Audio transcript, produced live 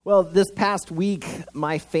Well, this past week,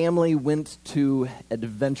 my family went to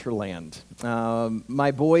Adventureland.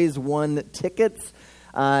 My boys won tickets,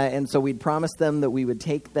 and so we'd promised them that we would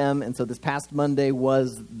take them, and so this past Monday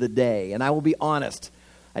was the day. And I will be honest,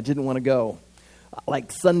 I didn't want to go.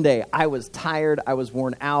 Like Sunday, I was tired, I was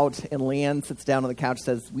worn out, and Leanne sits down on the couch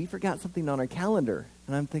and says, "We forgot something on our calendar."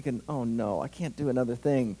 And I'm thinking, oh no, I can't do another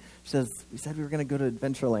thing. She says, "We said we were going to go to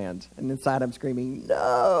Adventureland." And inside I'm screaming,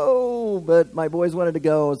 no! But my boys wanted to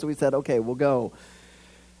go, so we said, okay, we'll go.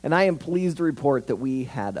 And I am pleased to report that we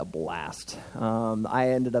had a blast. I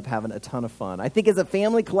ended up having a ton of fun. I think as a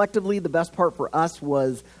family, collectively, the best part for us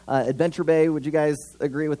was Adventure Bay. Would you guys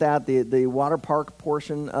agree with that? The water park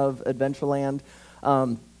portion of Adventureland.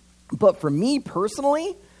 But for me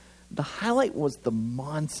personally, the highlight was the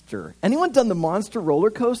Monster. Anyone done the Monster roller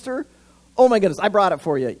coaster? Oh my goodness, I brought it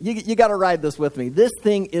for you. You got to ride this with me. This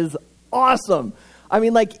thing is awesome. I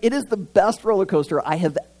mean, it is the best roller coaster I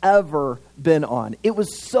have ever been on. It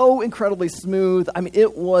was so incredibly smooth. I mean,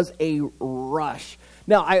 it was a rush.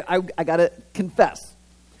 Now, I got to confess,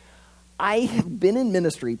 I have been in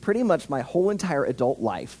ministry pretty much my whole entire adult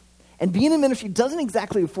life. And being in ministry doesn't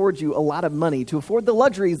exactly afford you a lot of money to afford the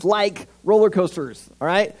luxuries like roller coasters, all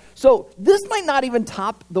right? So this might not even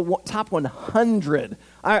top the top 100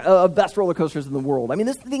 of best roller coasters in the world. I mean,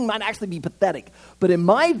 this thing might actually be pathetic. But in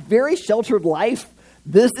my very sheltered life,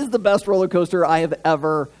 this is the best roller coaster I have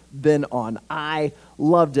ever been on. I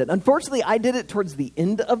loved it. Unfortunately, I did it towards the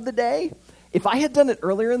end of the day. If I had done it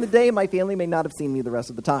earlier in the day, my family may not have seen me the rest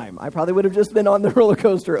of the time. I probably would have just been on the roller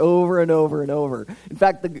coaster over and over and over. In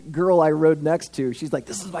fact, the girl I rode next to, she's like,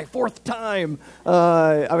 "This is my fourth time."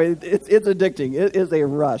 I mean, it's addicting. It is a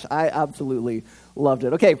rush. I absolutely loved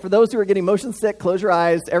it. Okay, for those who are getting motion sick, close your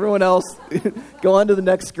eyes. Everyone else, go on to the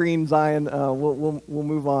next screen, Zion. We'll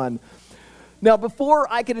move on. Now, before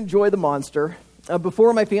I could enjoy the Monster,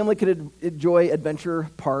 before my family could enjoy Adventure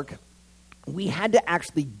Park, we had to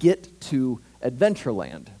actually get to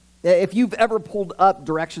Adventureland. If you've ever pulled up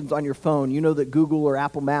directions on your phone, you know that Google or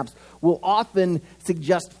Apple Maps will often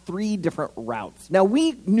suggest 3 different routes. Now,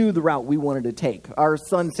 we knew the route we wanted to take. Our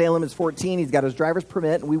son Salem is 14. He's got his driver's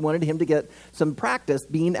permit, and we wanted him to get some practice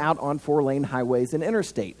being out on 4-lane highways and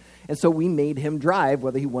interstate. And so we made him drive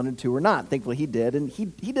whether he wanted to or not. Thankfully, he did, and he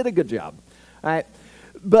did a good job. All right.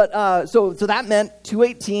 But so that meant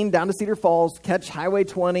 218 down to Cedar Falls, catch Highway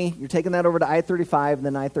 20. You're taking that over to I-35 and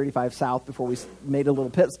then I-35 south before we made a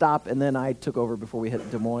little pit stop, and then I took over before we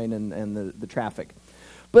hit Des Moines and the traffic.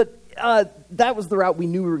 But that was the route we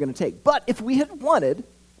knew we were going to take. But if we had wanted,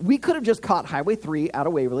 we could have just caught Highway 3 out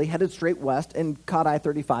of Waverly, headed straight west, and caught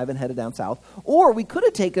I-35 and headed down south. Or we could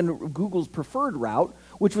have taken Google's preferred route,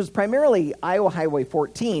 which was primarily Iowa Highway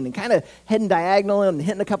 14, and kind of heading diagonal and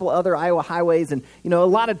hitting a couple of other Iowa highways, and a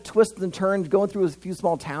lot of twists and turns, going through a few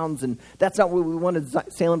small towns, and that's not what we wanted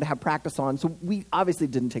Salem to have practice on, so we obviously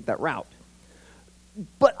didn't take that route.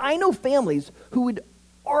 But I know families who would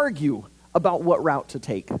argue about what route to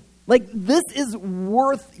take. Like, this is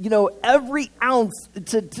worth, every ounce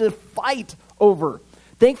to fight over.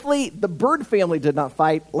 Thankfully, the Bird family did not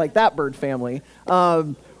fight like that Bird family.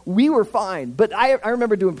 We were fine. But I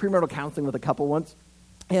remember doing premarital counseling with a couple once,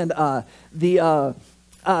 and the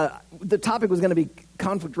topic was going to be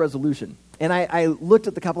conflict resolution. And I looked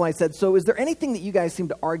at the couple and I said, "So is there anything that you guys seem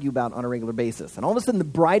to argue about on a regular basis?" And all of a sudden, the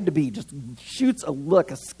bride-to-be just shoots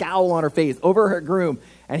a scowl on her face over her groom.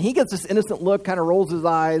 And he gets this innocent look, kind of rolls his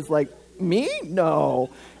eyes like, "Me? No."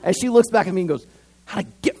 And she looks back at me and goes, "How'd I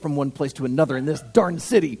get from one place to another in this darn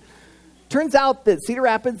city?" Turns out that Cedar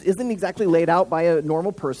Rapids isn't exactly laid out by a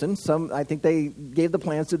normal person. I think they gave the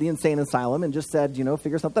plans to the insane asylum and just said,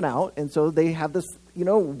 figure something out. And so they have this,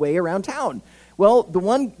 way around town. Well,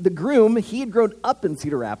 the groom, he had grown up in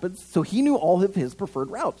Cedar Rapids, so he knew all of his preferred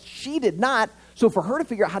routes. She did not. So for her to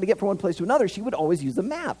figure out how to get from one place to another, she would always use a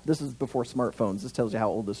map. This is before smartphones. This tells you how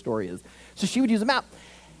old this story is. So she would use a map.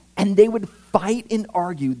 And they would fight and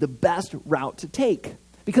argue the best route to take.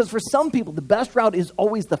 Because for some people, the best route is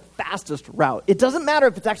always the fastest route. It doesn't matter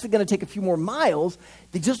if it's actually going to take a few more miles.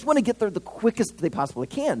 They just want to get there the quickest they possibly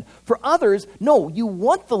can. For others, no, you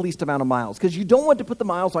want the least amount of miles because you don't want to put the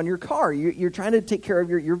miles on your car. You're trying to take care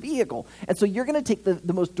of your vehicle. And so you're going to take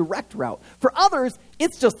the most direct route. For others,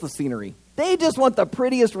 it's just the scenery. They just want the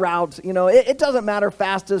prettiest route. It doesn't matter,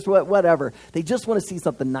 fastest, whatever. They just want to see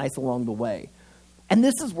something nice along the way. And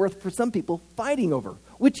this is worth, for some people, fighting over,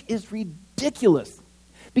 which is ridiculous.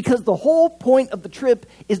 Because the whole point of the trip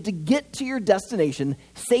is to get to your destination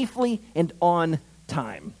safely and on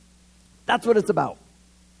time. That's what it's about.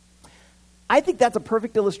 I think that's a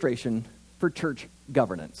perfect illustration for church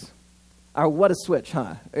governance. What a switch,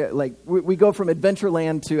 huh? Like, we go from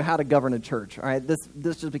Adventureland to how to govern a church, all right? This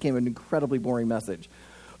just became an incredibly boring message.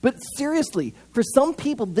 But seriously, for some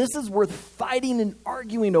people, this is worth fighting and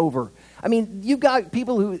arguing over. I mean, you've got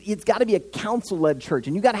people who, it's got to be a council-led church,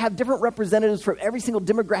 and you've got to have different representatives from every single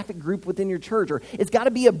demographic group within your church, or it's got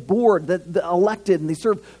to be a board that elected, and they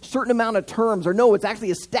serve a certain amount of terms, or no, it's actually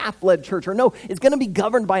a staff-led church, or no, it's going to be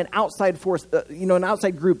governed by an outside force, an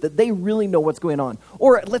outside group that they really know what's going on.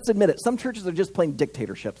 Or let's admit it, some churches are just plain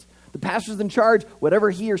dictatorships. The pastor's in charge, whatever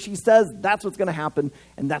he or she says, that's what's going to happen,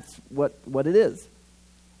 and that's what it is.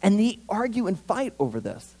 And they argue and fight over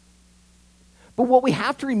this. But what we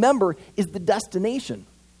have to remember is the destination.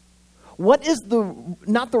 What is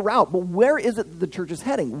not the route, but where is it that the church is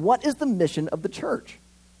heading? What is the mission of the church?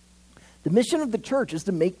 The mission of the church is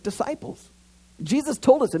to make disciples. Jesus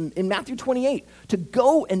told us in Matthew 28 to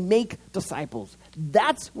go and make disciples.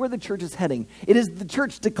 That's where the church is heading. It is the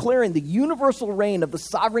church declaring the universal reign of the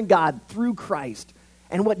sovereign God through Christ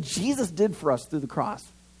and what Jesus did for us through the cross.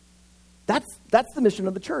 That's the mission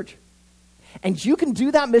of the church. And you can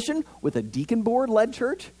do that mission with a deacon board-led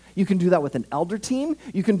church. You can do that with an elder team.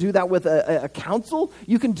 You can do that with a council.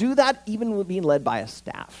 You can do that even with being led by a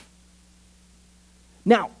staff.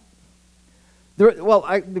 Now,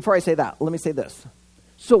 before I say that, let me say this.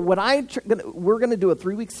 So we're going to do a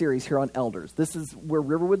 3-week series here on elders. This is where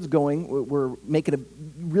Riverwood's going. We're making a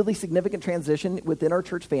really significant transition within our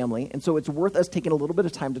church family, and so it's worth us taking a little bit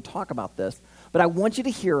of time to talk about this. But I want you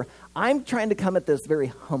to hear, I'm trying to come at this very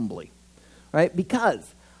humbly, right?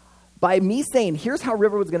 Because by me saying, here's how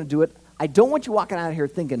Riverwood's going to do it, I don't want you walking out of here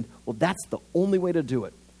thinking, well, that's the only way to do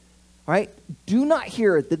it. All right? Do not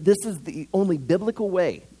hear that this is the only biblical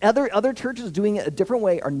way. Other churches doing it a different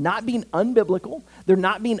way are not being unbiblical. They're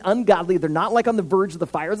not being ungodly. They're not like on the verge of the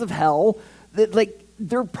fires of hell.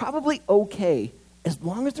 They're probably okay as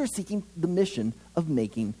long as they're seeking the mission of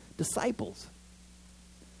making disciples.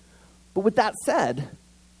 But with that said,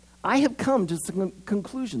 I have come to some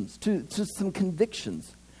conclusions, to some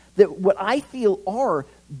convictions that what I feel are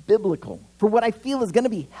biblical, for what I feel is going to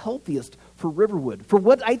be healthiest for Riverwood, for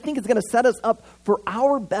what I think is going to set us up for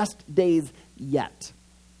our best days yet.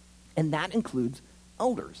 And that includes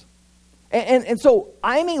elders. And so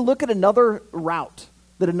I may look at another route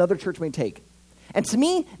that another church may take. And to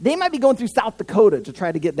me, they might be going through South Dakota to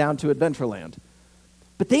try to get down to Adventureland.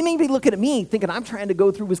 But they may be looking at me thinking I'm trying to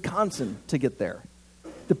go through Wisconsin to get there.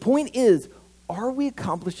 The point is, are we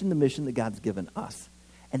accomplishing the mission that God's given us?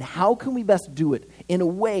 And how can we best do it in a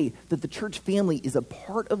way that the church family is a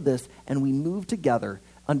part of this and we move together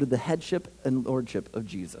under the headship and lordship of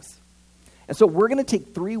Jesus? And so we're going to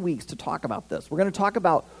take 3 weeks to talk about this. We're going to talk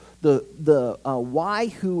about the why,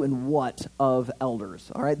 who, and what of elders.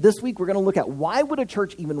 All right. This week we're going to look at why would a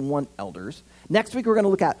church even want elders. Next week we're going to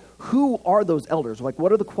look at who are those elders, like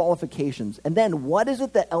what are the qualifications, and then what is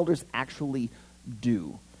it that elders actually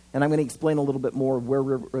do. And I'm going to explain a little bit more where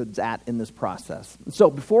Riverwood's at in this process. So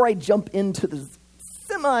before I jump into this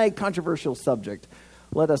semi-controversial subject,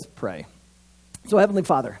 let us pray. So Heavenly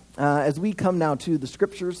Father, as we come now to the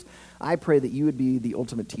scriptures, I pray that you would be the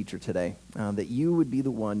ultimate teacher today, that you would be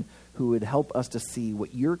the one who would help us to see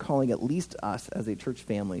what you're calling at least us as a church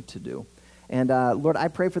family to do. And Lord, I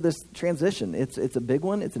pray for this transition. It's a big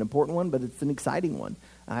one, it's an important one, but it's an exciting one.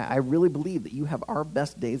 I really believe that you have our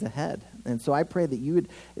best days ahead. And so I pray that you would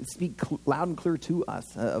speak loud and clear to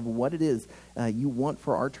us of what it is you want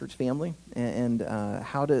for our church family and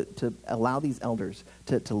how to allow these elders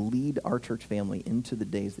to lead our church family into the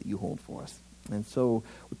days that you hold for us. And so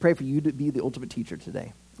we pray for you to be the ultimate teacher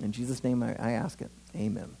today. In Jesus' name I ask it.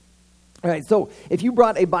 Amen. All right, so if you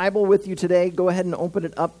brought a Bible with you today, go ahead and open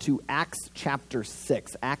it up to Acts chapter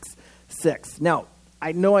 6. Acts 6. Now,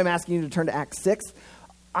 I know I'm asking you to turn to Acts 6.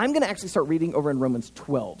 I'm going to actually start reading over in Romans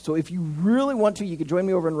 12. So if you really want to, you could join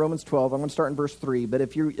me over in Romans 12. I'm going to start in verse 3. But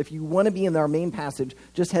if you want to be in our main passage,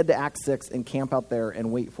 just head to Acts 6 and camp out there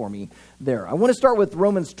and wait for me there. I want to start with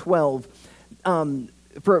Romans 12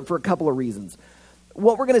 for a couple of reasons.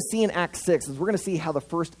 What we're going to see in Acts 6 is we're going to see how the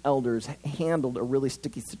first elders handled a really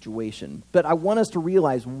sticky situation. But I want us to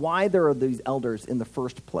realize why there are these elders in the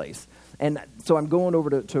first place. And so I'm going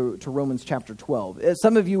over to Romans chapter 12.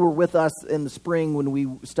 Some of you were with us in the spring when we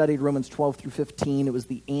studied Romans 12 through 15. It was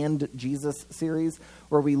the And Jesus series,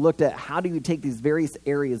 where we looked at how do you take these various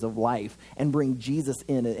areas of life and bring Jesus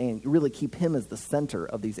in and really keep him as the center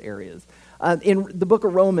of these areas. In the book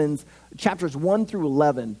of Romans, chapters 1 through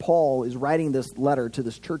 11, Paul is writing this letter to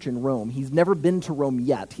this church in Rome. He's never been to Rome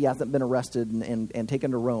yet. He hasn't been arrested and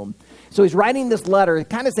taken to Rome. So he's writing this letter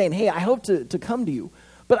kind of saying, hey, I hope to come to you.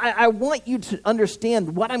 But I want you to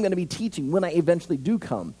understand what I'm going to be teaching when I eventually do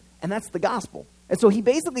come. and that's the gospel. And so he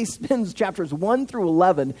basically spends chapters 1 through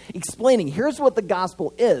 11 explaining, here's what the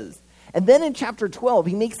gospel is. And then in chapter 12,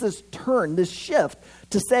 he makes this turn, this shift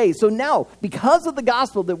to say, so now, because of the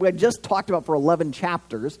gospel that we had just talked about for 11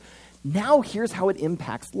 chapters, now here's how it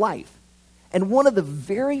impacts life. And one of the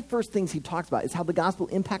very first things he talks about is how the gospel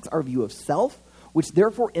impacts our view of self, which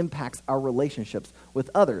therefore impacts our relationships with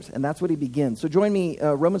others. And that's what he begins. So join me,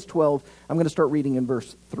 Romans 12. I'm going to start reading in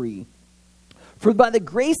verse 3. For by the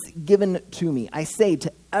grace given to me, I say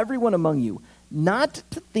to everyone among you, not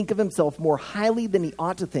to think of himself more highly than he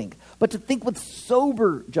ought to think, but to think with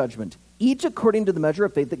sober judgment, each according to the measure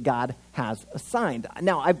of faith that God has assigned.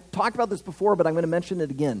 Now, I've talked about this before, but I'm going to mention it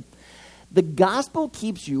again. The gospel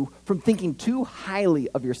keeps you from thinking too highly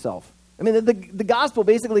of yourself. I mean, the gospel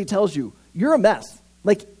basically tells you, you're a mess.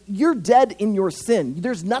 Like, you're dead in your sin.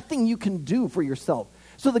 There's nothing you can do for yourself.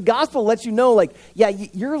 So the gospel lets you know, like, yeah,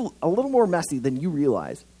 you're a little more messy than you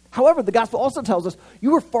realize. However, the gospel also tells us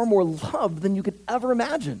you are far more loved than you could ever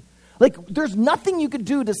imagine. Like, there's nothing you could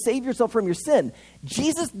do to save yourself from your sin.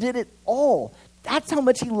 Jesus did it all. That's how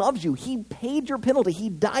much he loves you. He paid your penalty. He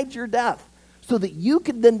died your death so that you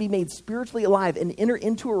could then be made spiritually alive and enter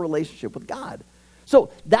into a relationship with God.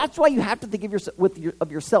 So that's why you have to think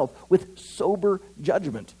of yourself with sober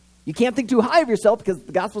judgment. You can't think too high of yourself because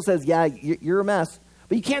the gospel says, yeah, you're a mess.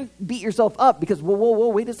 But you can't beat yourself up because, whoa,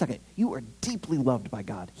 wait a second. You are deeply loved by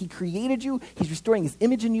God. He created you. He's restoring his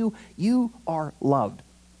image in you. You are loved.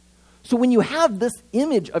 So when you have this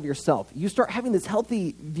image of yourself, you start having this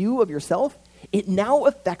healthy view of yourself, it now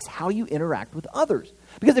affects how you interact with others.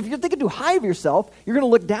 Because if you're thinking too high of yourself, you're going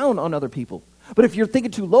to look down on other people. But if you're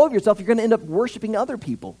thinking too low of yourself, you're going to end up worshiping other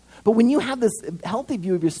people. But when you have this healthy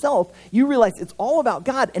view of yourself, you realize it's all about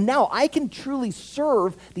God. And now I can truly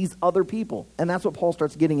serve these other people. And that's what Paul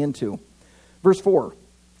starts getting into. Verse 4,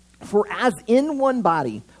 for as in one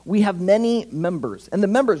body, we have many members, and the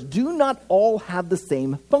members do not all have the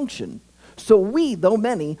same function. So we, though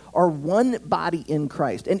many, are one body in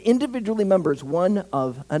Christ, and individually members one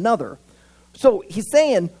of another. So he's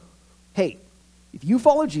saying, hey, if you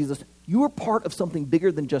follow Jesus, you are part of something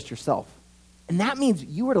bigger than just yourself. And that means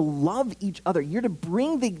you are to love each other. You're to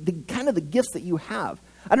bring the kind of the gifts that you have.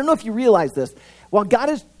 I don't know if you realize this. While God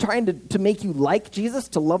is trying to make you like Jesus,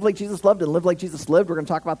 to love like Jesus loved and live like Jesus lived, we're going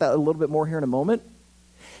to talk about that a little bit more here in a moment,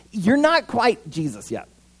 you're not quite Jesus yet.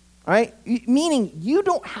 All right? Meaning you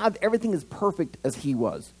don't have everything as perfect as he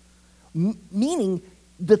was. Meaning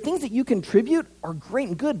the things that you contribute are great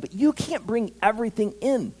and good, but you can't bring everything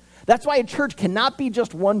in. That's why a church cannot be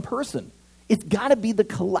just one person. It's got to be the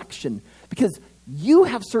collection because you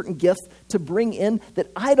have certain gifts to bring in that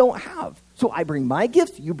I don't have. So I bring my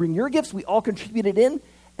gifts, you bring your gifts, we all contribute it in,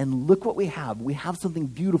 and look what we have. We have something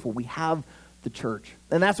beautiful. We have the church.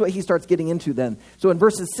 And that's what he starts getting into then. So in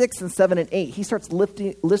verses 6 and 7 and 8, he starts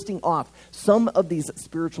listing off some of these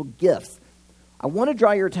spiritual gifts. I want to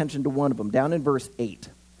draw your attention to one of them, down in verse 8.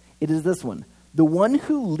 It is this one, the one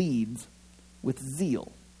who leads with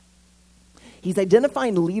zeal. He's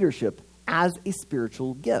identifying leadership as a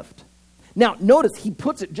spiritual gift. Now, notice he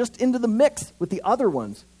puts it just into the mix with the other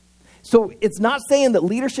ones. So it's not saying that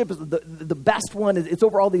leadership is the best one, it's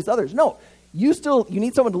over all these others. No, you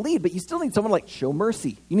need someone to lead, but you still need someone like show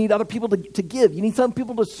mercy. You need other people to give. You need some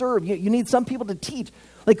people to serve. You need some people to teach.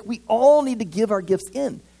 Like we all need to give our gifts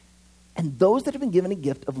in. And those that have been given a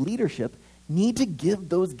gift of leadership need to give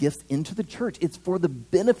those gifts into the church. It's for the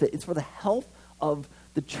benefit. It's for the health of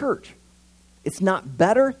the church. It's not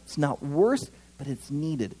better. It's not worse, but it's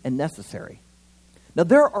needed and necessary. Now,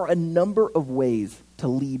 there are a number of ways to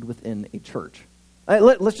lead within a church.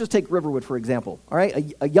 Let's just take Riverwood, for example. All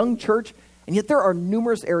right, a young church, and yet there are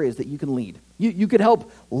numerous areas that you can lead. You could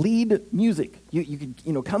help lead music. You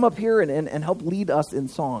could come up here and help lead us in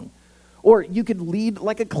song. Or you could lead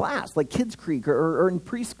like a class, like Kids Creek or in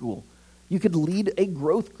preschool. You could lead a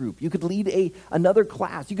growth group. You could lead another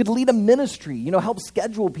class. You could lead a ministry, help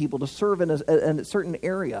schedule people to serve in a certain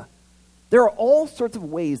area. There are all sorts of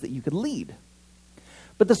ways that you could lead.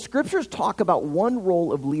 But the scriptures talk about one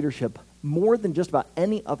role of leadership more than just about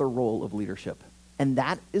any other role of leadership, and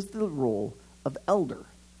that is the role of elder.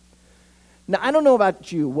 Now, I don't know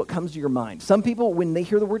about you, what comes to your mind. Some people, when they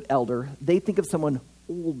hear the word elder, they think of someone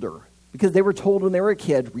older because they were told when they were a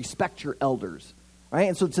kid, respect your elders. Right?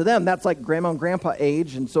 And so to them, that's like grandma and grandpa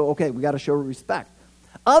age, and so, okay, we got to show respect.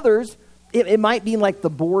 Others, it might be like the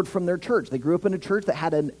board from their church. They grew up in a church that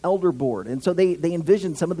had an elder board, and so they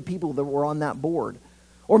envisioned some of the people that were on that board.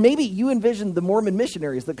 Or maybe you envision the Mormon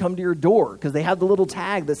missionaries that come to your door because they have the little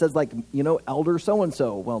tag that says, elder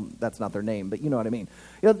so-and-so. Well, that's not their name, but you know what I mean.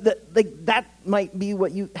 That might be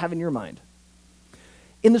what you have in your mind.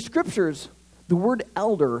 In the scriptures, the word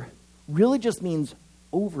elder really just means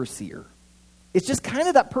overseer. It's just kind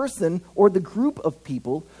of that person or the group of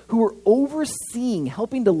people who are overseeing,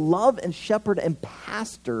 helping to love and shepherd and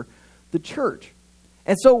pastor the church.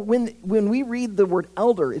 And so when we read the word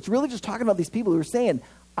elder, it's really just talking about these people who are saying,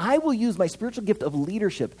 I will use my spiritual gift of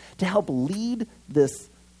leadership to help lead this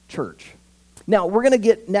church. Now, we're going to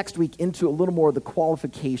get next week into a little more of the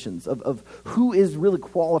qualifications of who is really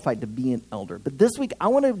qualified to be an elder. But this week, I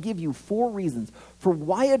want to give you 4 reasons for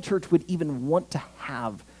why a church would even want to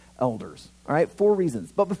have elders. All right, 4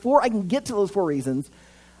 reasons. But before I can get to those 4 reasons,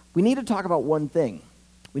 we need to talk about one thing.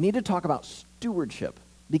 We need to talk about stewardship,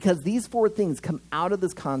 because these 4 things come out of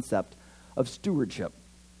this concept of stewardship.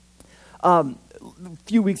 A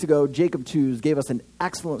few weeks ago, Jacob Tews gave us an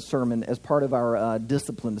excellent sermon as part of our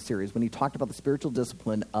discipline series when he talked about the spiritual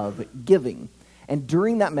discipline of giving. And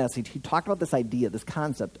during that message, he talked about this idea, this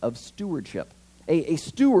concept of stewardship. A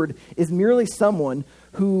steward is merely someone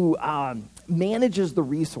who manages the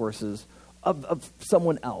resources of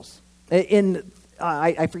someone else.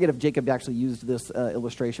 I forget if Jacob actually used this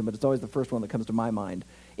illustration, but it's always the first one that comes to my mind.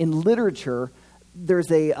 In literature, there's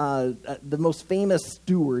the most famous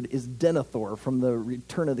steward is Denethor from the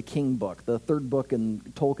Return of the King book, the 3rd book in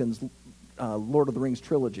Tolkien's Lord of the Rings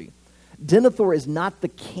trilogy. Denethor is not the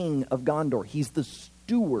king of Gondor. He's the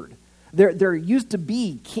steward. There used to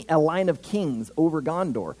be a line of kings over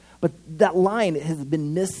Gondor, but that line has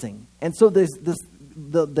been missing. And so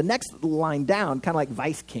the next line down, kind of like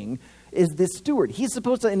vice king, is this steward. He's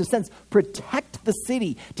supposed to, in a sense, protect the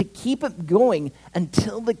city to keep it going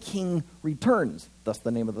until the king returns. Thus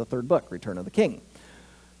the name of the 3rd book, Return of the King.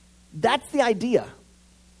 That's the idea.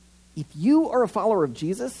 If you are a follower of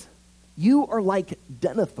Jesus, you are like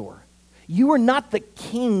Denethor. You are not the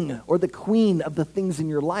king or the queen of the things in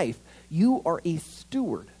your life. You are a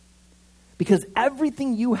steward. Because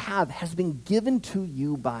everything you have has been given to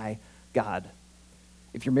you by God.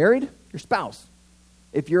 If you're married, your spouse.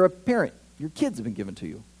 If you're a parent, your kids have been given to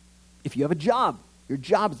you. If you have a job, your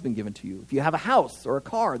job has been given to you. If you have a house or a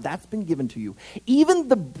car, that's been given to you. Even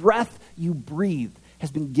the breath you breathe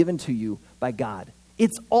has been given to you by God.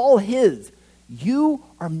 It's all His. You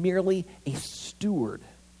are merely a steward.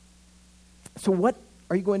 So what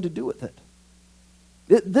are you going to do with it?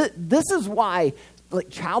 This is why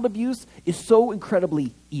child abuse is so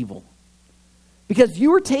incredibly evil. Because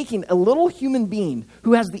you are taking a little human being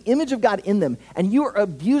who has the image of God in them, and you are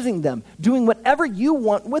abusing them, doing whatever you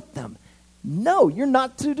want with them. No, you're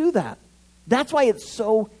not to do that. That's why it's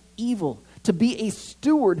so evil. To be a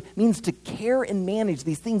steward means to care and manage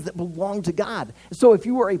these things that belong to God. So if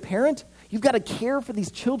you are a parent, you've got to care for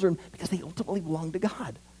these children because they ultimately belong to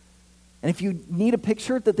God. And if you need a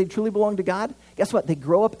picture that they truly belong to God, guess what? They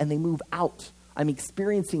grow up and they move out. I'm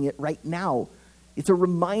experiencing it right now. It's a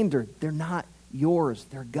reminder they're not yours,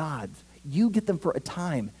 they're God's. You get them for a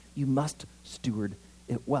time. You must steward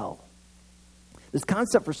it well. This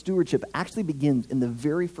concept for stewardship actually begins in the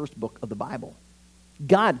very first book of the Bible.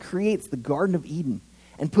 God creates the Garden of Eden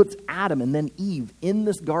and puts Adam and then Eve in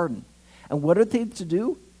this garden. And what are they to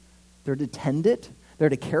do? They're to tend it. They're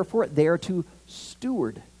to care for it. They are to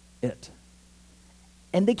steward it.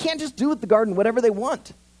 And they can't just do with the garden whatever they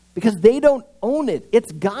want because they don't own it.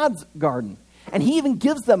 It's God's garden. And He even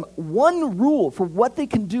gives them one rule for what they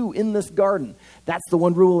can do in this garden. That's the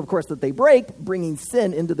one rule, of course, that they break, bringing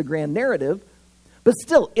sin into the grand narrative. But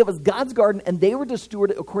still, it was God's garden, and they were to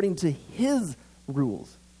steward it according to His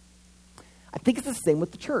rules. I think it's the same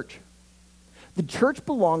with the church. The church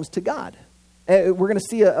belongs to God. We're going to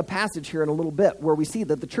see a passage here in a little bit where we see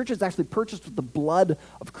that the church is actually purchased with the blood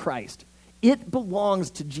of Christ. It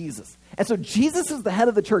belongs to Jesus. And so Jesus is the head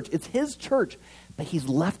of the church. It's His church, but He's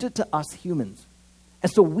left it to us humans.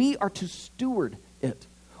 And so we are to steward it.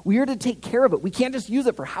 We are to take care of it. We can't just use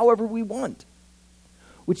it for however we want.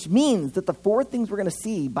 Which means that the 4 things we're going to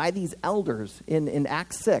see by these elders in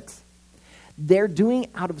Acts 6, they're doing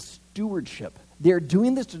out of stewardship. They're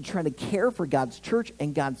doing this to try to care for God's church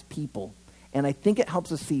and God's people. And I think it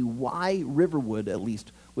helps us see why Riverwood, at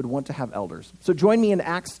least, would want to have elders. So join me in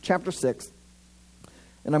Acts chapter 6,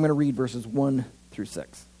 and I'm going to read verses 1 through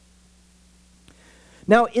 6.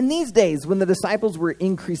 Now, in these days, when the disciples were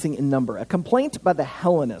increasing in number, a complaint by the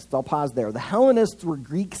Hellenists, I'll pause there. The Hellenists were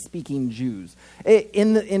Greek-speaking Jews.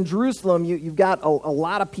 In Jerusalem, you've got a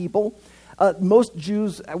lot of people. Most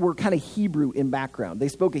Jews were kind of Hebrew in background. They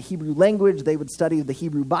spoke a Hebrew language. They would study the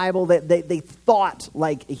Hebrew Bible. They thought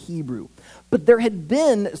like a Hebrew. But there had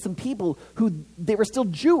been some people who, they were still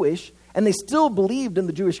Jewish, and they still believed in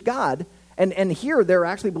the Jewish God. And here they're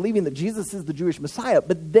actually believing that Jesus is the Jewish Messiah,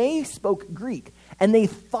 but they spoke Greek. and they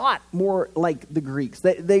thought more like the Greeks.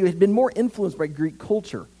 They had been more influenced by Greek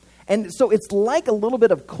culture. And so it's like a little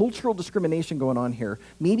bit of cultural discrimination going on here,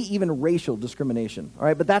 maybe even racial discrimination, all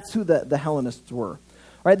right? But that's who the Hellenists were.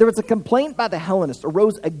 All right, there was a complaint by the Hellenists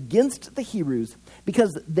arose against the Hebrews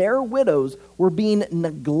because their widows were being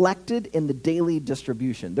neglected in the daily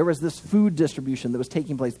distribution. There was this food distribution that was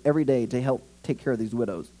taking place every day to help take care of these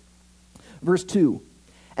widows. Verse 2,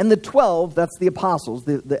 and the 12, that's the apostles,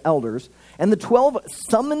 the elders, and the 12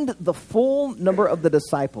 summoned the full number of the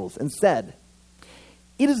disciples and said,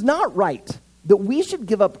 it is not right that we should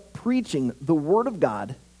give up preaching the word of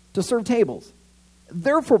God to serve tables.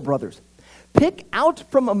 Therefore, brothers, pick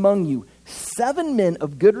out from among you 7 men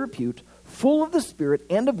of good repute, full of the Spirit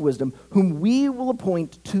and of wisdom, whom we will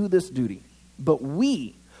appoint to this duty. But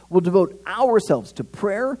we will devote ourselves to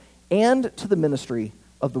prayer and to the ministry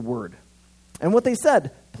of the word. And what they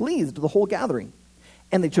said pleased the whole gathering.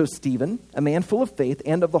 And they chose Stephen, a man full of faith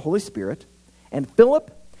and of the Holy Spirit, and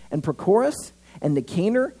Philip, and Prochorus, and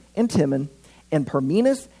Nicanor, and Timon, and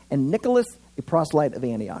Parmenas, and Nicholas, a proselyte of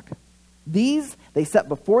Antioch. These they set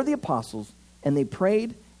before the apostles, and they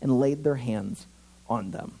prayed and laid their hands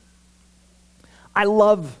on them. I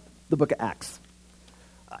love the book of Acts.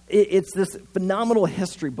 It's this phenomenal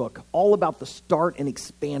history book all about the start and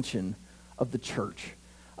expansion of the church.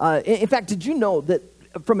 In fact, did you know that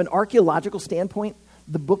from an archaeological standpoint,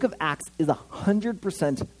 the book of Acts is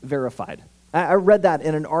 100% verified? I read that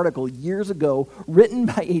in an article years ago written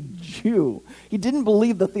by a Jew. He didn't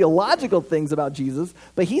believe the theological things about Jesus,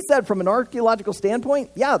 but he said from an archaeological standpoint,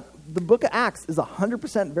 yeah, the book of Acts is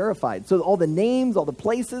 100% verified. So all the names, all the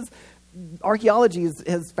places, archaeology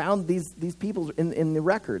has found these people in the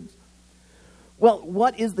records. Well,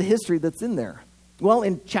 what is the history that's in there? Well,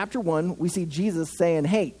 in chapter 1, we see Jesus saying,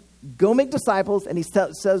 hey, go make disciples, and he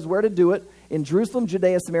says where to do it, in Jerusalem,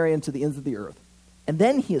 Judea, Samaria, and to the ends of the earth. And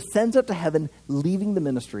then he ascends up to heaven, leaving the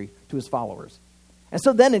ministry to his followers. And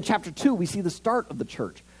so then in chapter 2, we see the start of the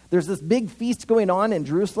church. There's this big feast going on in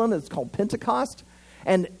Jerusalem. It's called Pentecost.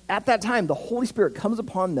 And at that time, the Holy Spirit comes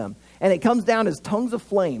upon them, and it comes down as tongues of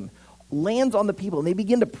flame, lands on the people, and they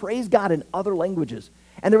begin to praise God in other languages.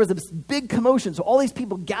 And there was this big commotion, so all these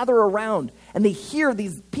people gather around, and they hear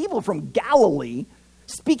these people from Galilee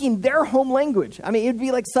speaking their home language. I mean, it'd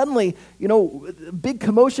be like suddenly, big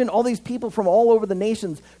commotion, all these people from all over the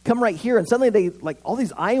nations come right here, and suddenly all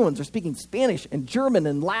these Iowans are speaking Spanish and German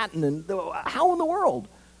and Latin, and how in the world?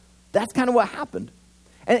 That's kind of what happened.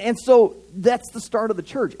 And so that's the start of the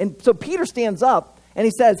church. And so Peter stands up, and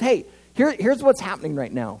he says, hey, here's what's happening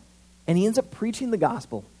right now. And he ends up preaching the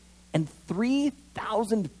gospel, and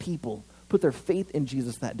 3,000 people put their faith in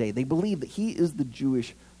Jesus that day. They believe that he is the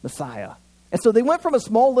Jewish Messiah. And so they went from a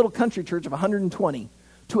small little country church of 120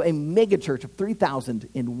 to a mega church of 3,000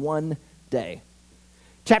 in one day.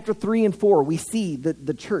 Chapter 3 and 4, we see that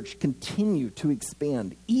the church continue to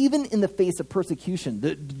expand, even in the face of persecution.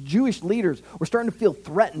 The Jewish leaders were starting to feel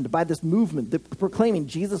threatened by this movement that proclaiming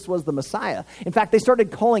Jesus was the Messiah. In fact, they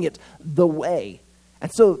started calling it the way.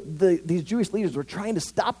 And so these Jewish leaders were trying to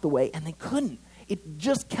stop the way, and they couldn't. It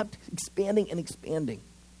just kept expanding and expanding.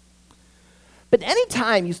 But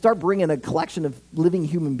anytime you start bringing a collection of living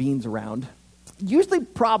human beings around, usually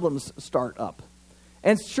problems start up.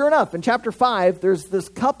 And sure enough, in chapter 5, there's this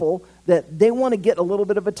couple that they want to get a little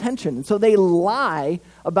bit of attention. And so they lie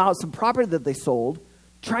about some property that they sold,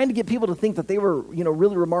 trying to get people to think that they were,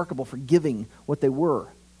 really remarkable for giving what they were.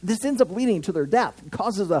 This ends up leading to their death. It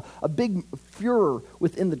causes a big furor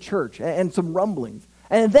within the church and some rumblings.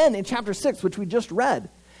 And then in chapter 6, which we just read,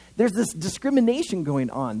 there's this discrimination going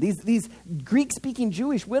on. These Greek-speaking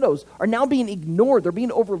Jewish widows are now being ignored. They're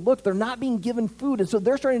being overlooked. They're not being given food. And so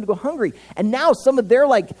they're starting to go hungry. And now some of their,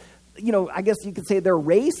 I guess you could say their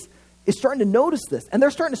race is starting to notice this. And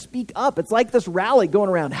they're starting to speak up. It's like this rally going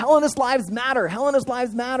around. Hellenist lives matter. Hellenist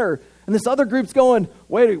lives matter. And this other group's going,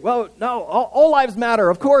 wait, well, no, all lives matter,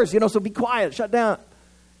 of course. So be quiet, shut down.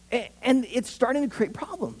 And it's starting to create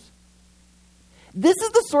problems. This is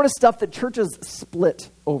the sort of stuff that churches split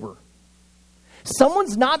over.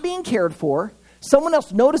 Someone's not being cared for. Someone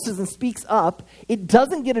else notices and speaks up. It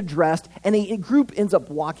doesn't get addressed, and a group ends up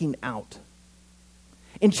walking out.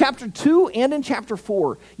 In chapter 2 and in chapter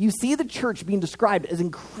 4, you see the church being described as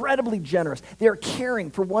incredibly generous. They are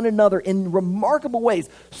caring for one another in remarkable ways,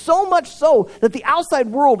 so much so that the outside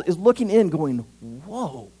world is looking in going,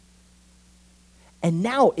 whoa. And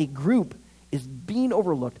now a group is being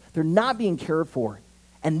overlooked. They're not being cared for.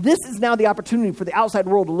 And this is now the opportunity for the outside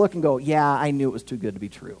world to look and go, yeah, I knew it was too good to be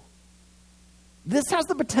true. This has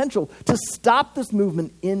the potential to stop this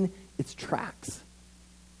movement in its tracks.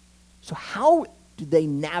 So how do they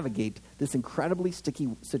navigate this incredibly sticky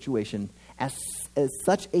situation as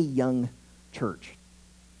such a young church?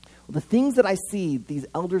 Well, the things that I see these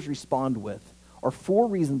elders respond with are 4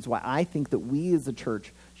 reasons why I think that we as a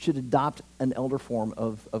church should adopt an elder form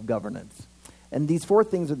of governance. And these 4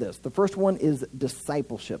 things are this. The first one is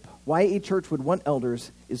discipleship. Why a church would want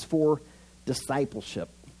elders is for discipleship.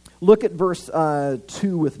 Look at verse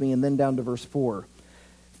 2 with me and then down to verse 4.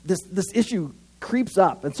 This issue creeps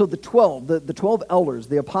up. And so the 12 elders,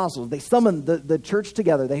 the apostles, they summon the church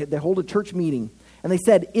together. They hold a church meeting. And they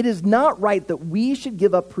said, it is not right that we should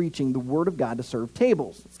give up preaching the word of God to serve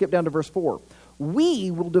tables. Skip down to verse 4. We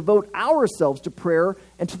will devote ourselves to prayer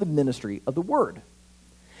and to the ministry of the word.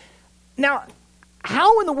 Now,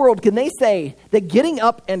 how in the world can they say that getting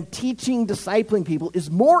up and teaching, discipling people is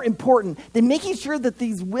more important than making sure that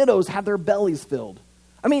these widows have their bellies filled?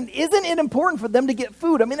 I mean, isn't it important for them to get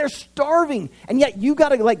food? I mean, they're starving, and yet you got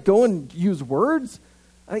to go and use words?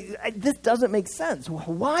 I mean, this doesn't make sense.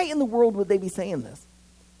 Why in the world would they be saying this?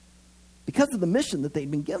 Because of the mission that they'd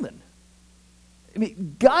been given. I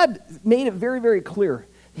mean, God made it very, very clear.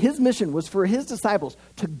 His mission was for his disciples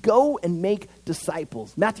to go and make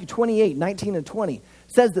disciples. Matthew 28, 19 and 20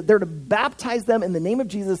 says that they're to baptize them in the name of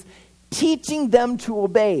Jesus, teaching them to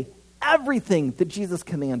obey everything that Jesus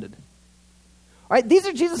commanded. All right, these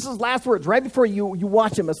are Jesus' last words right before you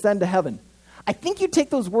watch him ascend to heaven. I think you take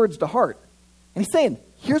those words to heart. And he's saying,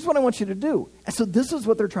 here's what I want you to do. And so this is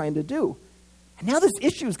what they're trying to do. And now this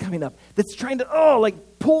issue is coming up that's trying to,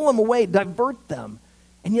 pull them away, divert them.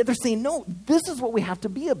 And yet they're saying, no, this is what we have to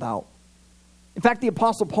be about. In fact, the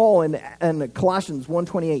Apostle Paul in Colossians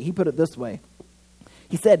 1:28, he put it this way.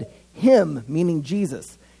 He said, him, meaning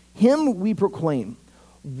Jesus, him we proclaim,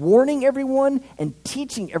 warning everyone and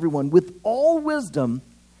teaching everyone with all wisdom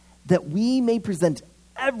that we may present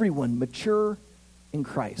everyone mature in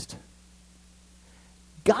Christ.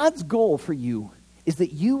 God's goal for you is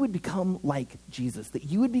that you would become like Jesus, that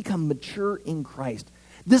you would become mature in Christ.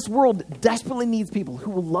 This world desperately needs people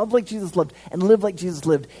who will love like Jesus loved and live like Jesus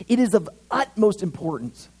lived. It is of utmost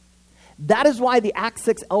importance. That is why the Acts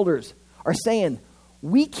 6 elders are saying,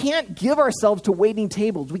 we can't give ourselves to waiting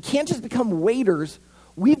tables. We can't just become waiters.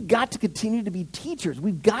 We've got to continue to be teachers.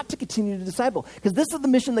 We've got to continue to disciple, because this is the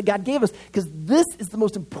mission that God gave us, because this is the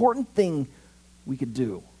most important thing we could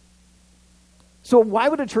do. So why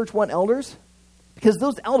would a church want elders? Because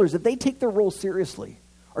those elders, if they take their role seriously,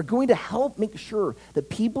 are going to help make sure that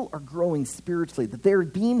people are growing spiritually, that they're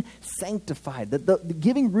being sanctified, that they're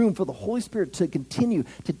giving room for the Holy Spirit to continue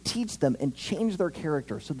to teach them and change their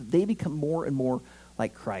character so that they become more and more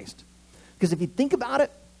like Christ. Because if you think about it,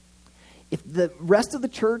 if the rest of the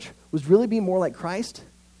church was really being more like Christ,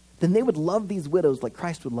 then they would love these widows like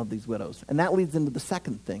Christ would love these widows. And that leads into the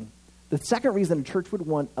second thing. The second reason a church would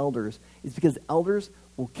want elders is because elders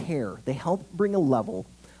will care. They help bring a level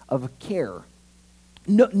of care.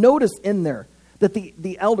 Notice in there that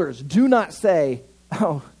the elders do not say,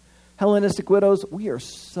 oh, Hellenistic widows, we are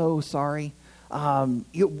so sorry.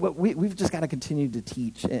 We've just got to continue to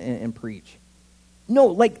teach and preach.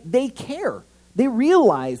 No, they care. They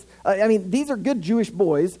realize, these are good Jewish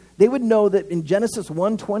boys. They would know that in Genesis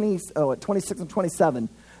 26 and 27,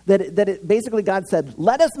 that it basically God said,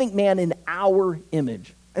 let us make man in our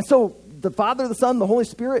image. And so the Father, the Son, the Holy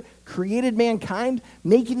Spirit created mankind,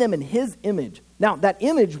 making them in his image. Now, that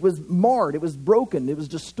image was marred. It was broken. It was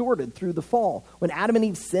distorted through the fall. When Adam and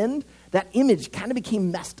Eve sinned, that image kind of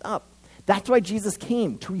became messed up. That's why Jesus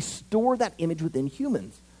came, to restore that image within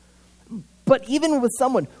humans. But even with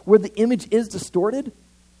someone where the image is distorted,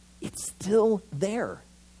 it's still there.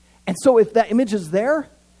 And so if that image is there,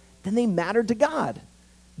 then they matter to God.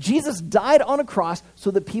 Jesus died on a cross so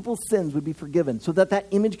that people's sins would be forgiven, so that that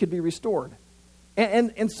image could be restored.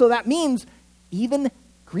 And so that means even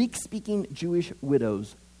Greek-speaking Jewish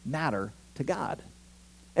widows matter to God.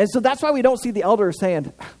 And so that's why we don't see the elders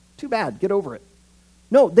saying, too bad, get over it.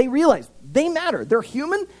 No, they realize they matter. They're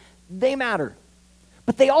human, they matter.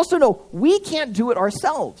 But they also know we can't do it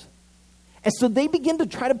ourselves. And so they begin to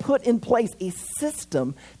try to put in place a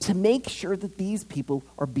system to make sure that these people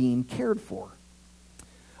are being cared for.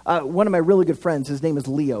 One of my really good friends, his name is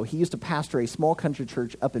Leo. He used to pastor a small country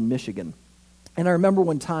church up in Michigan. And I remember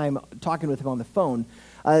one time talking with him on the phone.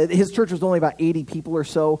 His church was only about 80 people or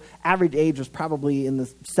so. Average age was probably in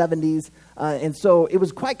the 70s. And so it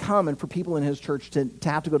was quite common for people in his church to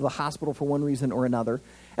have to go to the hospital for one reason or another.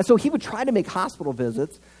 And so he would try to make hospital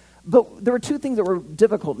visits. But there were 2 things that were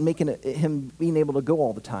difficult in making him being able to go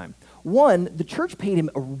all the time. One, the church paid him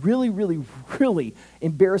a really, really, really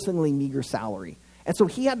embarrassingly meager salary. And so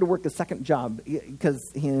he had to work a second job because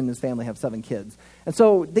he and his family have 7 kids. And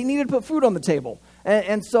so they needed to put food on the table.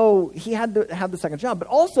 And so he had to have the second job. But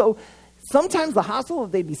also, sometimes the hospital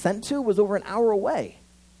that they'd be sent to was over an hour away.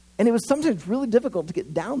 And it was sometimes really difficult to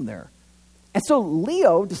get down there. And so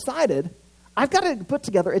Leo decided, I've got to put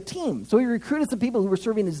together a team. So he recruited some people who were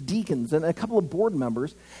serving as deacons and a couple of board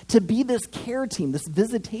members to be this care team, this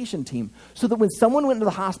visitation team, so that when someone went into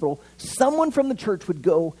the hospital, someone from the church would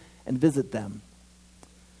go and visit them.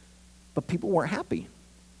 But people weren't happy.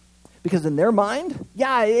 Because in their mind,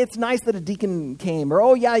 yeah, it's nice that a deacon came. Or,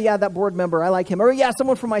 oh, yeah, that board member, I like him. Or, yeah,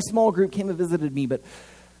 someone from my small group came and visited me. But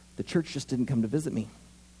the church just didn't come to visit me.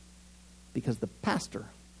 Because the pastor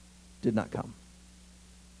did not come.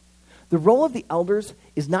 The role of the elders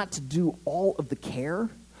is not to do all of the care.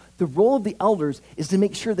 The role of the elders is to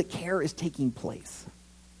make sure that care is taking place.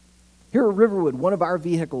 Here at Riverwood, one of our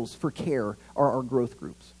vehicles for care are our growth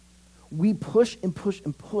groups. We push and push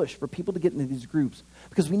and push for people to get into these groups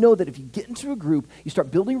because we know that if you get into a group, you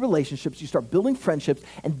start building relationships, you start building friendships,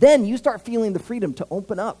 and then you start feeling the freedom to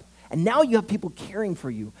open up. And now you have people caring for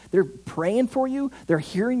you. They're praying for you. They're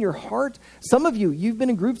hearing your heart. Some of you, you've been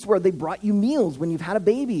in groups where they brought you meals when you've had a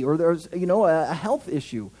baby or there's, a health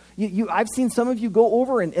issue. I've seen some of you go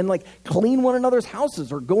over and like clean one another's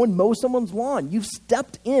houses or go and mow someone's lawn. You've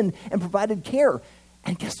stepped in and provided care.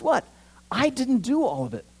 And guess what? I didn't do all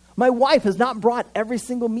of it. My wife has not brought every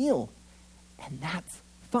single meal. And that's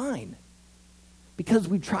fine. Because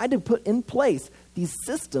we tried to put in place these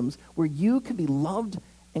systems where you can be loved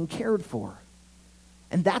and cared for.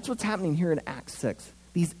 And that's what's happening here in Acts 6.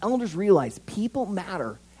 These elders realize people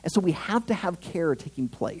matter. And so we have to have care taking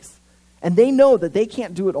place. And they know that they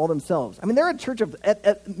can't do it all themselves. I mean, they're a church of,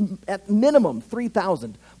 at minimum,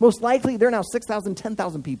 3,000. Most likely, they're now 6,000,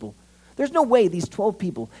 10,000 people. There's no way these 12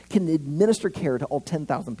 people can administer care to all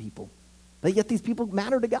 10,000 people. But yet these people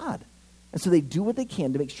matter to God. And so they do what they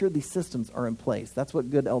can to make sure these systems are in place. That's what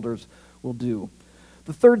good elders will do.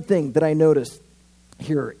 The third thing that I noticed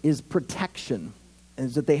here is protection,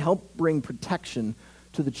 is that they help bring protection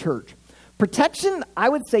to the church. Protection, I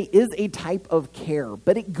would say, is a type of care,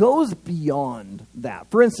 but it goes beyond that.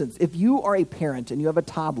 For instance, if you are a parent and you have a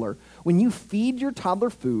toddler, when you feed your toddler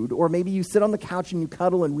food, or maybe you sit on the couch and you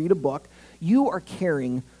cuddle and read a book, you are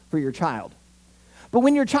caring for your child. But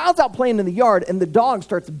when your child's out playing in the yard and the dog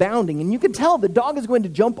starts bounding, and you can tell the dog is going to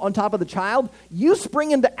jump on top of the child, you spring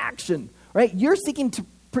into action, right? You're seeking to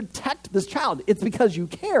protect this child. It's because you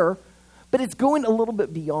care, but it's going a little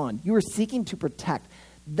bit beyond. You are seeking to protect.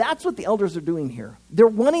 That's what the elders are doing here. They're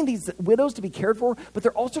wanting these widows to be cared for, but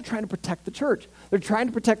they're also trying to protect the church. They're trying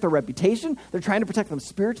to protect their reputation. They're trying to protect them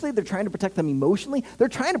spiritually. They're trying to protect them emotionally. They're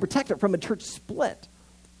trying to protect it from a church split.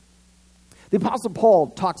 The Apostle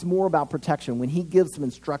Paul talks more about protection when he gives some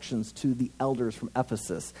instructions to the elders from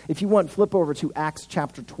Ephesus. If you want, flip over to Acts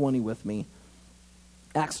chapter 20 with me.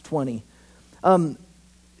 Acts 20.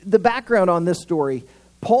 The background on this story,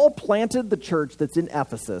 Paul planted the church that's in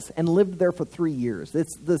Ephesus and lived there for 3 years.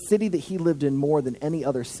 It's the city that he lived in more than any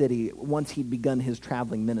other city once he'd begun his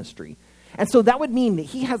traveling ministry. And so that would mean that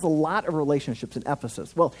he has a lot of relationships in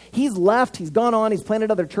Ephesus. Well, he's left, he's gone on, he's planted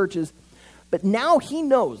other churches, but now he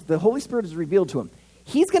knows, the Holy Spirit has revealed to him,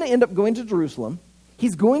 he's going to end up going to Jerusalem,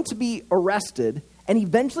 he's going to be arrested, and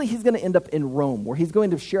eventually he's going to end up in Rome, where he's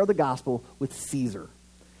going to share the gospel with Caesar.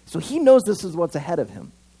 So he knows this is what's ahead of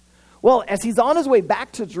him. Well, as he's on his way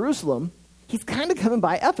back to Jerusalem, he's kind of coming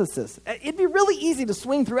by Ephesus. It'd be really easy to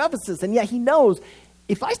swing through Ephesus, and yet he knows,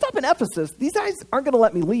 if I stop in Ephesus, these guys aren't going to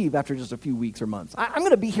let me leave after just a few weeks or months. I'm going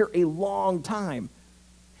to be here a long time.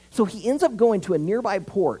 So he ends up going to a nearby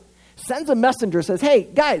port, sends a messenger, says, hey,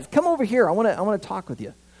 guys, come over here. I want to talk with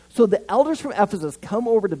you. So the elders from Ephesus come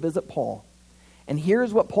over to visit Paul, and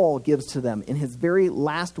here's what Paul gives to them in his very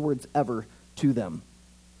last words ever to them.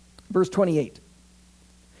 Verse 28.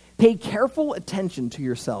 Pay careful attention to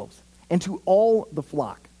yourselves and to all the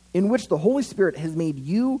flock, in which the Holy Spirit has made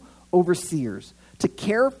you overseers, to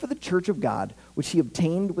care for the church of God, which he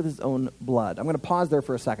obtained with his own blood. I'm going to pause there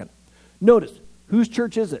for a second. Notice, whose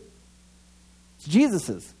church is it? It's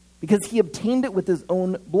Jesus's, because he obtained it with his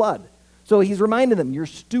own blood. So he's reminding them, you're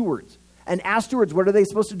stewards. And as stewards, what are they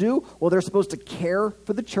supposed to do? Well, they're supposed to care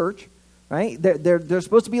for the church, right? They're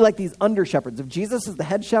supposed to be like these under shepherds. If Jesus is the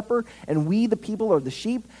head shepherd and we, the people, are the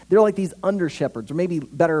sheep, they're like these under shepherds, or maybe a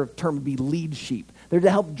better term would be lead sheep. They're to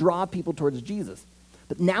help draw people towards Jesus.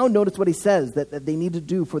 But now notice what he says that they need to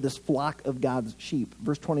do for this flock of God's sheep.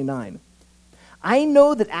 Verse 29. I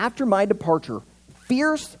know that after my departure,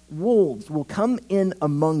 fierce wolves will come in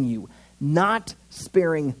among you, not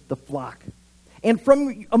sparing the flock. And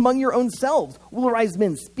from among your own selves will arise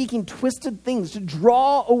men speaking twisted things to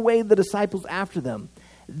draw away the disciples after them.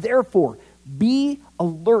 Therefore, be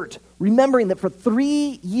alert, remembering that for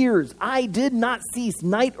 3 years I did not cease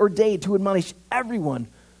night or day to admonish everyone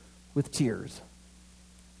with tears.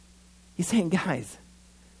 He's saying, guys,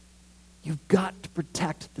 you've got to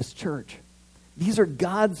protect this church. These are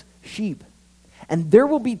God's sheep. And there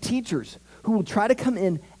will be teachers who will try to come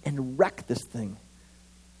in and wreck this thing.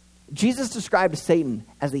 Jesus described Satan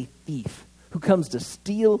as a thief who comes to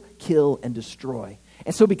steal, kill, and destroy.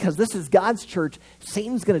 And so because this is God's church,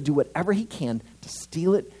 Satan's going to do whatever he can to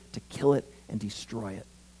steal it, to kill it, and destroy it.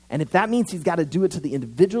 And if that means he's got to do it to the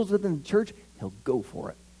individuals within the church, he'll go for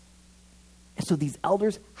it. And so these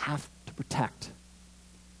elders have to protect.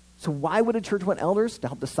 So why would a church want elders? To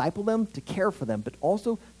help disciple them, to care for them, but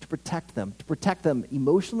also to protect them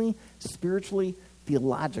emotionally, spiritually,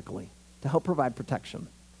 theologically, to help provide protection.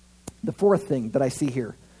 The fourth thing that I see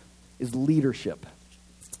here is leadership.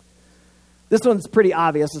 This one's pretty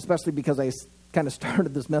obvious, especially because I kind of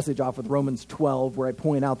started this message off with Romans 12, where I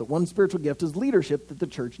point out that one spiritual gift is leadership that the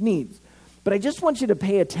church needs. But I just want you to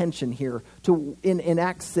pay attention here to in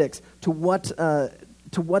Acts 6 to what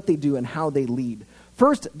they do and how they lead.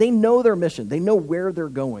 First, they know their mission. They know where they're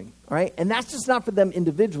going, all right? And that's just not for them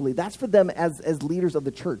individually. That's for them as leaders of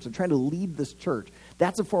the church. They're trying to lead this church.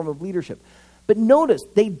 That's a form of leadership. But notice,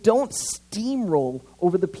 they don't steamroll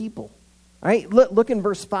over the people, all right? Look in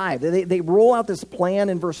verse 5. They roll out this plan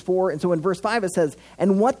in verse 4. And so in verse 5 it says,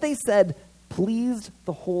 and what they said pleased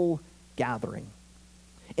the whole gathering.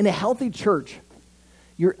 In a healthy church,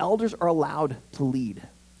 your elders are allowed to lead.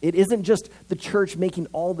 It isn't just the church making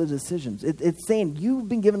all the decisions. It's saying you've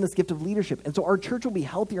been given this gift of leadership. And so our church will be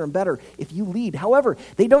healthier and better if you lead. However,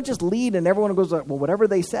 they don't just lead and everyone goes, well, whatever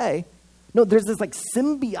they say. No, there's this like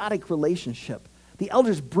symbiotic relationship. The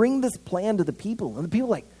elders bring this plan to the people. And the people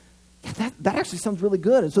are like, yeah, that actually sounds really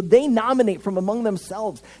good. And so they nominate from among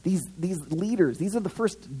themselves these leaders. These are the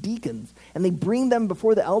first deacons. And they bring them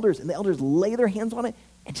before the elders. And the elders lay their hands on it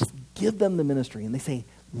and just give them the ministry. And they say,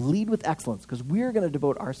 lead with excellence, because we're going to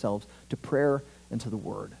devote ourselves to prayer and to the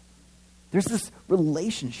word. There's this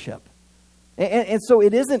relationship. And so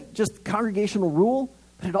it isn't just congregational rule,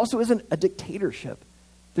 but it also isn't a dictatorship.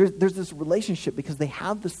 There's this relationship because they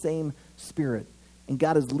have the same spirit, and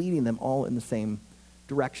God is leading them all in the same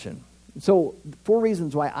direction. So 4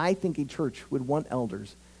 reasons why I think a church would want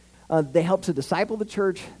elders. They help to disciple the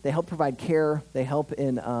church, they help provide care, they help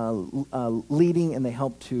in leading, and they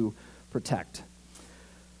help to protect.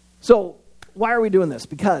 So why are we doing this?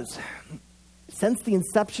 Because since the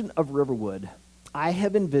inception of Riverwood, I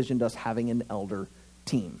have envisioned us having an elder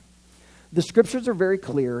team. The scriptures are very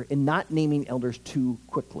clear in not naming elders too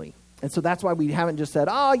quickly. And so that's why we haven't just said,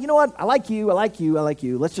 oh, you know what? I like you.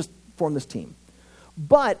 Let's just form this team.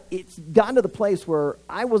 But it's gotten to the place where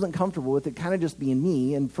I wasn't comfortable with it kind of just being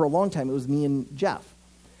me. And for a long time, it was me and Jeff.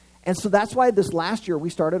 And so that's why this last year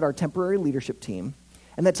we started our temporary leadership team.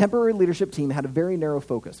 And that temporary leadership team had a very narrow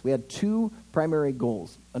focus. We had 2 primary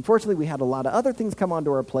goals. Unfortunately, we had a lot of other things come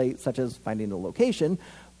onto our plate, such as finding a location,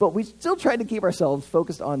 but we still tried to keep ourselves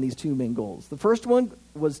focused on these 2 main goals. The first one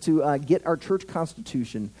was to get our church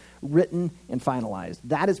constitution written and finalized.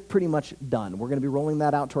 That is pretty much done. We're going to be rolling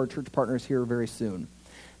that out to our church partners here very soon.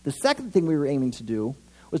 The second thing we were aiming to do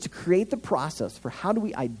was to create the process for how do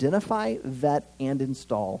we identify, vet, and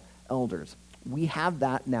install elders. We have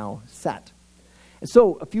that now set. And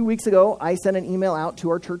so a few weeks ago, I sent an email out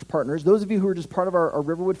to our church partners. Those of you who are just part of our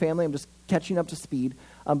Riverwood family, I'm just catching up to speed.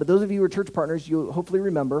 But those of you who are church partners, you'll hopefully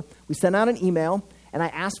remember, we sent out an email, and I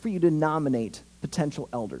asked for you to nominate potential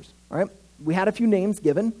elders. All right? We had a few names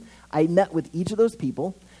given. I met with each of those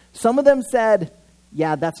people. Some of them said,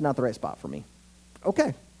 yeah, that's not the right spot for me.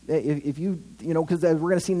 Okay. If because as we're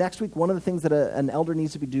going to see next week, one of the things that an elder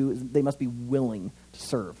needs to do is they must be willing to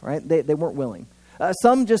serve, right? They weren't willing.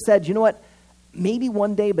 Some just said, you know what? Maybe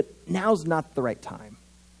one day, but now's not the right time.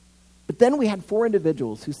 But then we had 4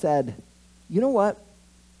 individuals who said, you know what?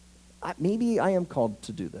 Maybe I am called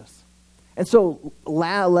to do this. And so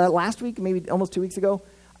last week, maybe almost 2 weeks ago,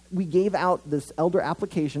 we gave out this elder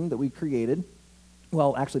application that we created.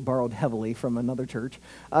 Well, actually borrowed heavily from another church.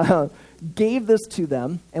 Gave this to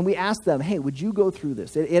them, and we asked them, hey, would you go through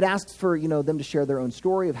this? It asks for them to share their own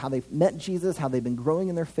story of how they've met Jesus, how they've been growing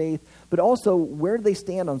in their faith, but also where do they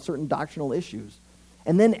stand on certain doctrinal issues.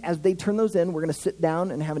 And then as they turn those in, we're going to sit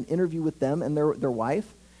down and have an interview with them and their wife.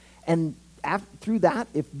 And through that,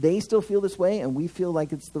 if they still feel this way and we feel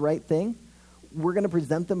like it's the right thing, we're going to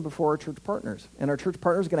present them before our church partners. And our church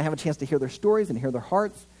partners are going to have a chance to hear their stories and hear their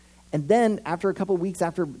hearts. And then after a couple of weeks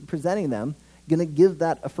after presenting them, going to give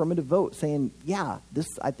that affirmative vote saying, yeah,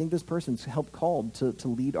 I think this person's called to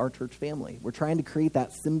lead our church family. We're trying to create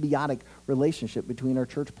that symbiotic relationship between our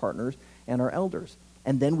church partners and our elders.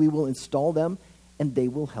 And then we will install them and they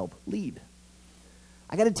will help lead.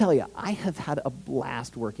 I got to tell you, I have had a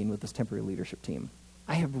blast working with this temporary leadership team.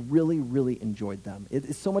 I have really, really enjoyed them.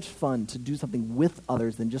 It's so much fun to do something with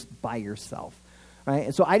others than just by yourself. Right?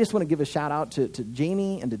 And so I just want to give a shout out to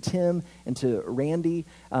Jamie and to Tim and to Randy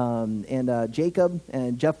and Jacob.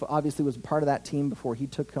 And Jeff obviously was a part of that team before he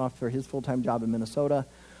took off for his full-time job in Minnesota.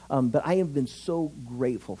 But I have been so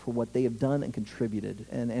grateful for what they have done and contributed.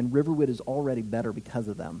 And Riverwood is already better because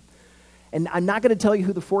of them. And I'm not going to tell you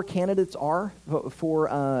who the 4 candidates are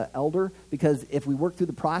for elder, because if we work through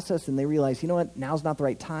the process and they realize, you know what, now's not the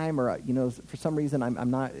right time, or for some reason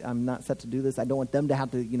I'm not set to do this, I don't want them to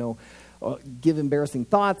have to give embarrassing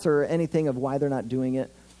thoughts or anything of why they're not doing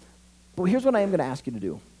it. But here's what I am going to ask you to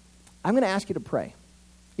do. I'm going to ask you to pray.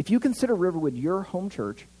 If you consider Riverwood your home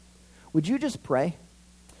church, would you just pray?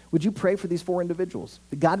 Would you pray for these 4 individuals?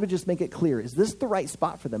 That God would just make it clear, is this the right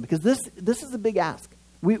spot for them? Because this is a big ask.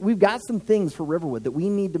 We've got some things for Riverwood that we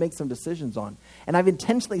need to make some decisions on. And I've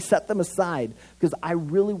intentionally set them aside because I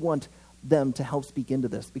really want them to help speak into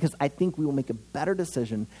this, because I think we will make a better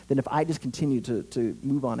decision than if I just continue to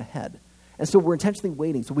move on ahead. And so we're intentionally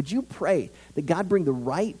waiting. So would you pray that God bring the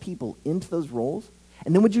right people into those roles?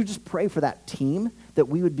 And then would you just pray for that team, that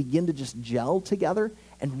we would begin to just gel together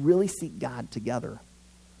and really seek God together?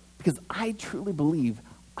 Because I truly believe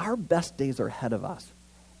our best days are ahead of us.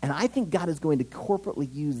 And I think God is going to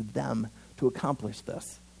corporately use them to accomplish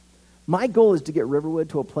this. My goal is to get Riverwood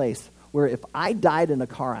to a place where if I died in a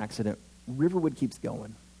car accident, Riverwood keeps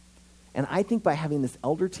going. And I think by having this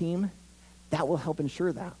elder team, that will help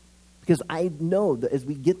ensure that. Because I know that as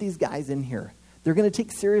we get these guys in here, they're going to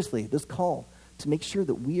take seriously this call to make sure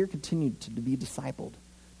that we are continued to be discipled.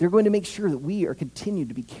 They're going to make sure that we are continued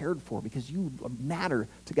to be cared for because you matter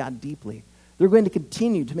to God deeply. They're going to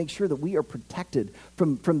continue to make sure that we are protected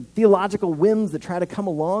from theological whims that try to come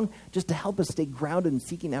along just to help us stay grounded in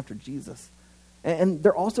seeking after Jesus. And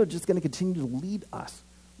they're also just going to continue to lead us.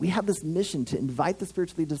 We have this mission to invite the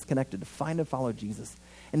spiritually disconnected to find and follow Jesus.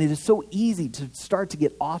 And it is so easy to start to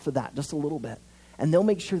get off of that just a little bit. And they'll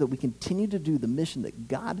make sure that we continue to do the mission that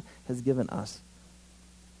God has given us.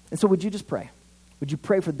 And so would you just pray? Would you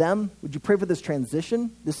pray for them? Would you pray for this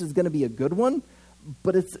transition? This is going to be a good one.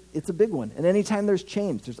 But it's a big one. And anytime there's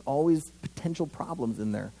change, there's always potential problems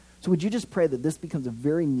in there. So would you just pray that this becomes a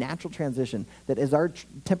very natural transition, that as our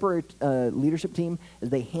temporary leadership team,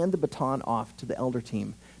 as they hand the baton off to the elder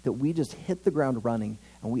team, that we just hit the ground running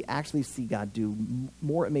and we actually see God do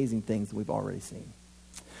more amazing things than we've already seen.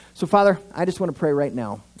 So Father, I just want to pray right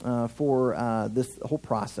now for this whole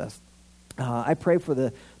process. I pray for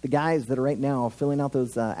the guys that are right now filling out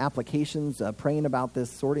those applications, praying about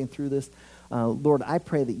this, sorting through this. Lord, I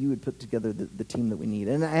pray that you would put together the team that we need.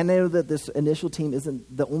 And I know that this initial team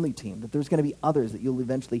isn't the only team, that there's going to be others that you'll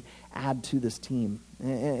eventually add to this team.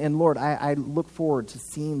 And Lord, I look forward to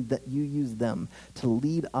seeing that you use them to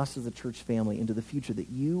lead us as a church family into the future that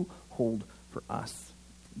you hold for us.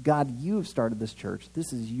 God, you have started this church.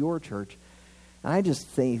 This is your church. And I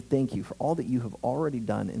just say thank you for all that you have already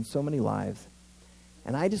done in so many lives.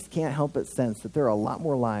 And I just can't help but sense that there are a lot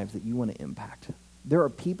more lives that you want to impact. There are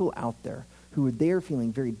people out there who are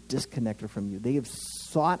feeling very disconnected from you. They have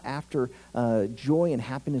sought after joy and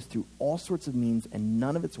happiness through all sorts of means, and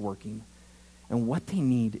none of it's working. And what they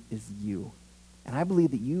need is you. And I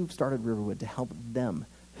believe that you've started Riverwood to help them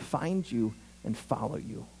find you and follow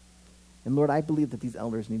you. And Lord, I believe that these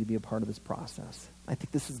elders need to be a part of this process. I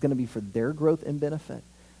think this is going to be for their growth and benefit.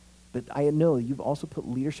 But I know you've also put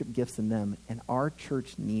leadership gifts in them, and our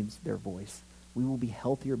church needs their voice. We will be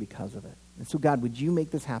healthier because of it. And so, God, would you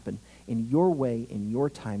make this happen in your way, in your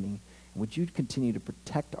timing? And would you continue to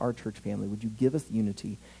protect our church family? Would you give us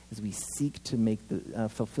unity as we seek to make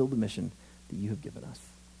fulfill the mission that you have given us?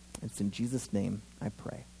 It's in Jesus' name I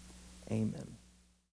pray. Amen.